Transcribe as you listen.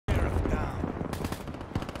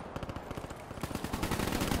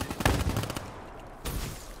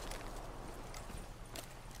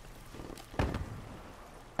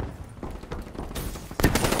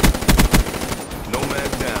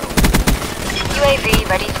UAV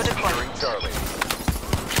ready for deployment. Charlie.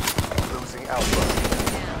 Losing Alpha.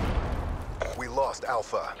 We lost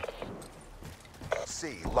Alpha.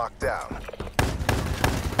 C locked down.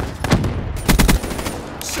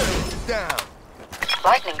 Settle down.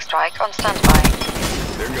 Lightning strike on standby.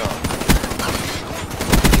 They're gone.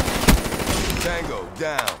 Tango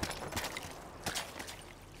down.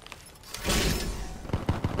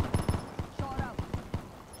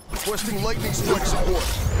 Requesting lightning strike support.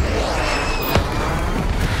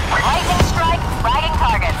 Lightning strike, fragging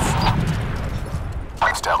targets.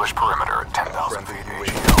 Establish perimeter at 10,000 feet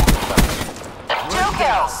AGL. 2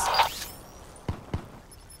 kills.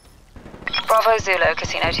 Bravo Zulu,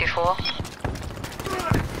 Casino 2-4.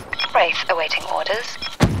 Wraith awaiting orders.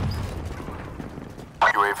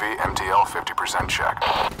 UAV MTL 50% check.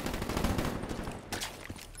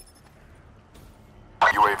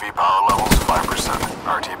 UAV power levels 5%.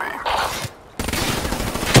 RTB.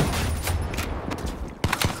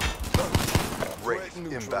 Wraith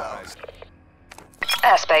inbound.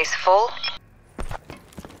 Airspace full.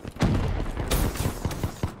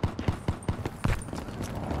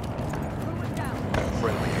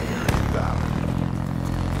 Friendly air inbound.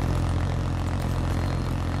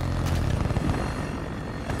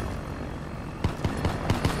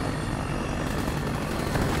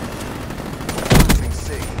 Losing C.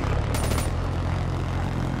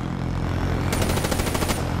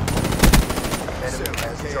 Enemy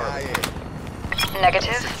has Charlie.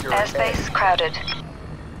 Negative. Airspace crowded.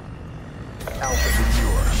 Alpha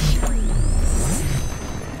secure.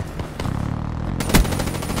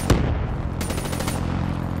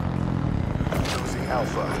 Losing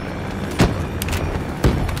Alpha.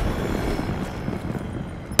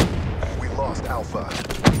 We lost Alpha.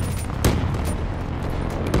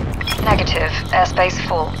 Negative. Airspace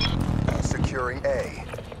full. Securing A.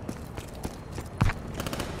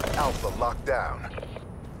 Alpha locked down.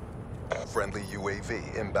 Friendly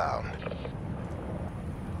UAV inbound.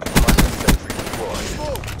 London sentry deployed.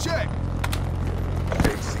 Smoke, check!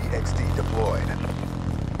 JCXD deployed.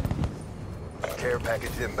 Care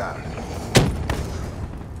package inbound.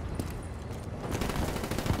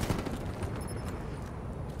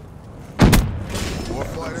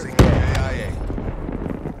 Warfighter AIA.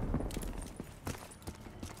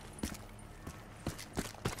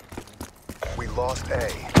 We lost A.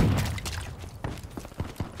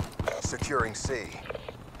 Securing C.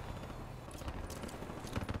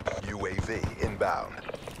 UAV inbound.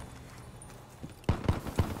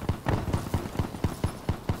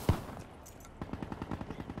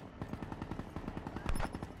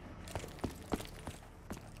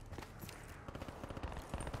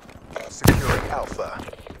 Securing Alpha.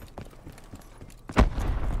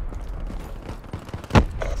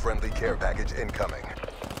 Friendly care package incoming.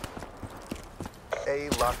 A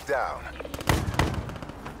locked down.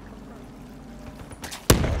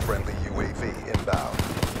 Friendly UAV inbound.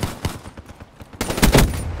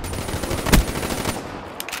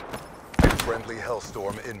 Friendly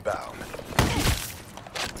Hellstorm inbound.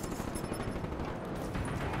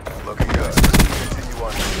 Looking good. Continue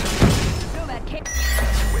on.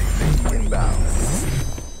 UAV inbound.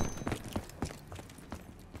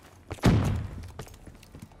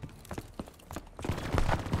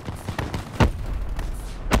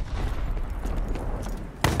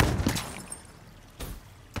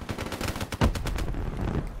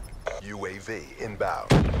 UAV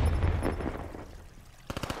inbound.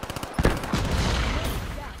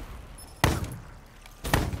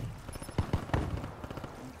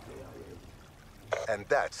 And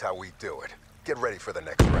that's how we do it. Get ready for the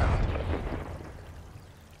next round.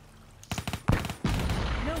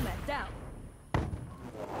 Nomad down.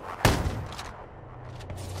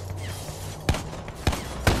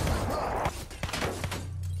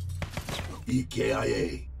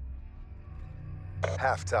 EKIA.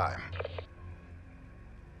 Halftime.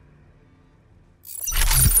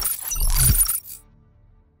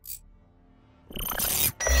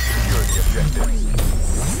 Secure the objectives.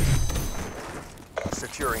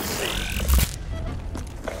 Securing C.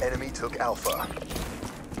 Enemy took Alpha.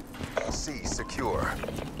 C secure.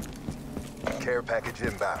 Care package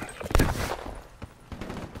inbound.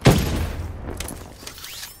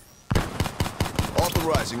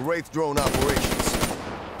 Authorizing Wraith drone operations.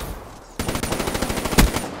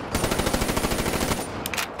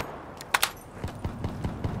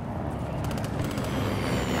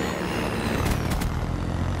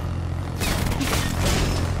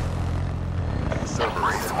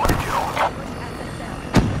 Wraith 1 kill.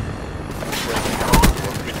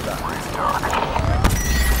 Wraith dark.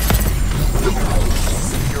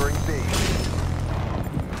 Securing B.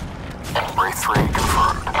 Wraith 3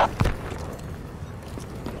 confirmed.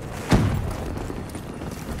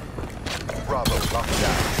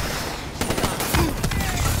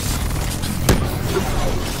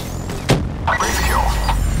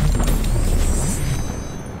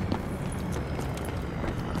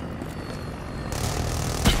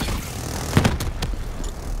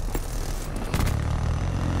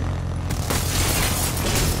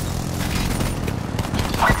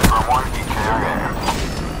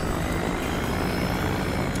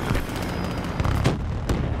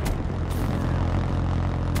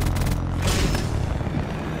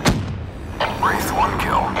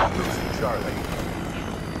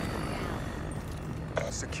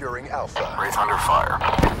 Alpha. Wraith under fire.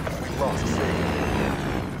 We lost C.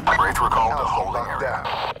 Wraith recalled to Alpha holding locked area.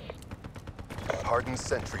 down. Hardened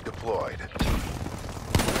sentry deployed.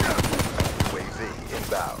 UAV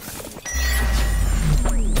inbound.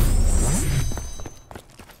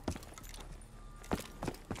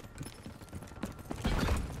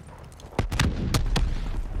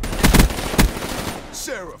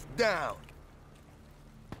 Sheriff, down.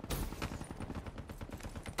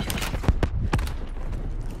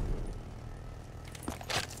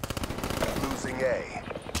 Losing A.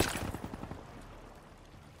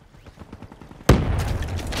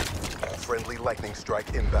 Friendly lightning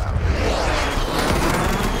strike inbound.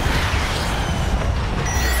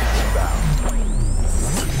 Inbound.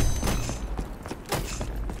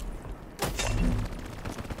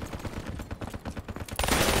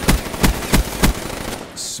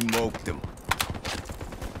 Smoked him.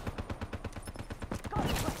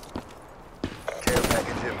 Care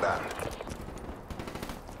package inbound.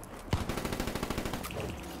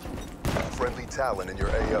 Friendly Talon in your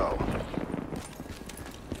AO.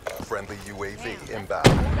 Friendly UAV inbound.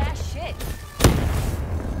 All that shit.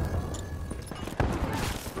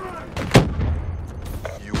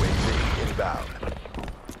 UAV inbound.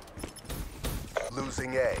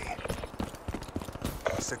 Losing A.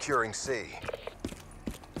 Securing C.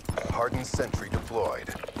 Hardened sentry deployed.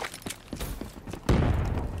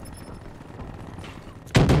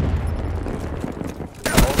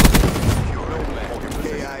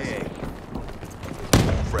 KIA.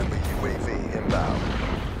 Friendly UAV inbound.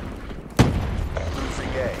 Losing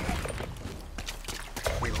A.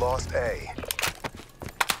 We lost A.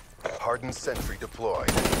 Hardened sentry deployed.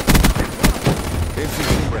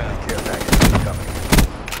 Infantry round. Care package incoming.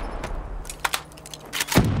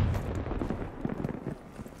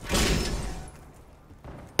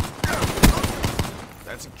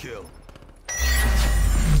 That's a kill.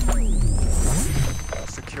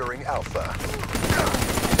 Securing Alpha.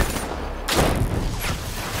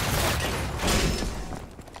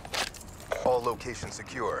 All locations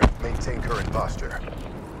secure. Maintain current posture.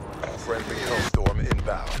 Friendly Hellstorm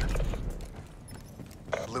inbound.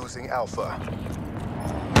 Losing Alpha.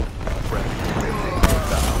 Friendly UAV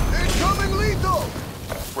inbound. Incoming lethal!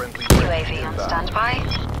 Friendly UAV on inbound. standby.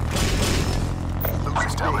 Losing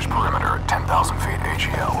Establish B. perimeter at 10,000 feet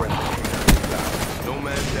AGL. Friendly inbound. No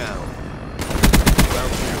man down.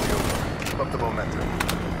 Round nearly over. Keep up the momentum.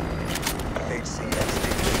 HCXD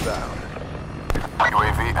inbound.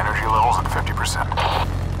 UAV energy levels at 50%.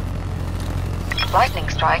 Lightning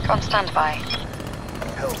strike on standby.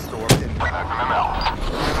 Hellstorm inbound. ML.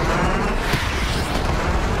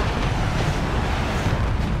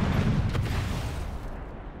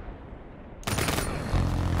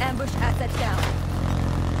 Ambush asset down.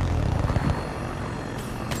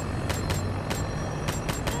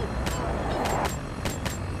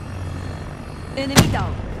 Enemy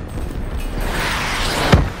down.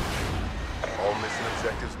 All mission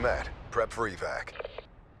objectives met. Prep for evac.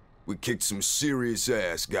 We kicked some serious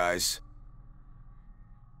ass, guys.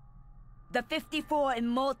 The 54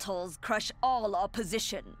 Immortals crush all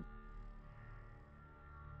opposition.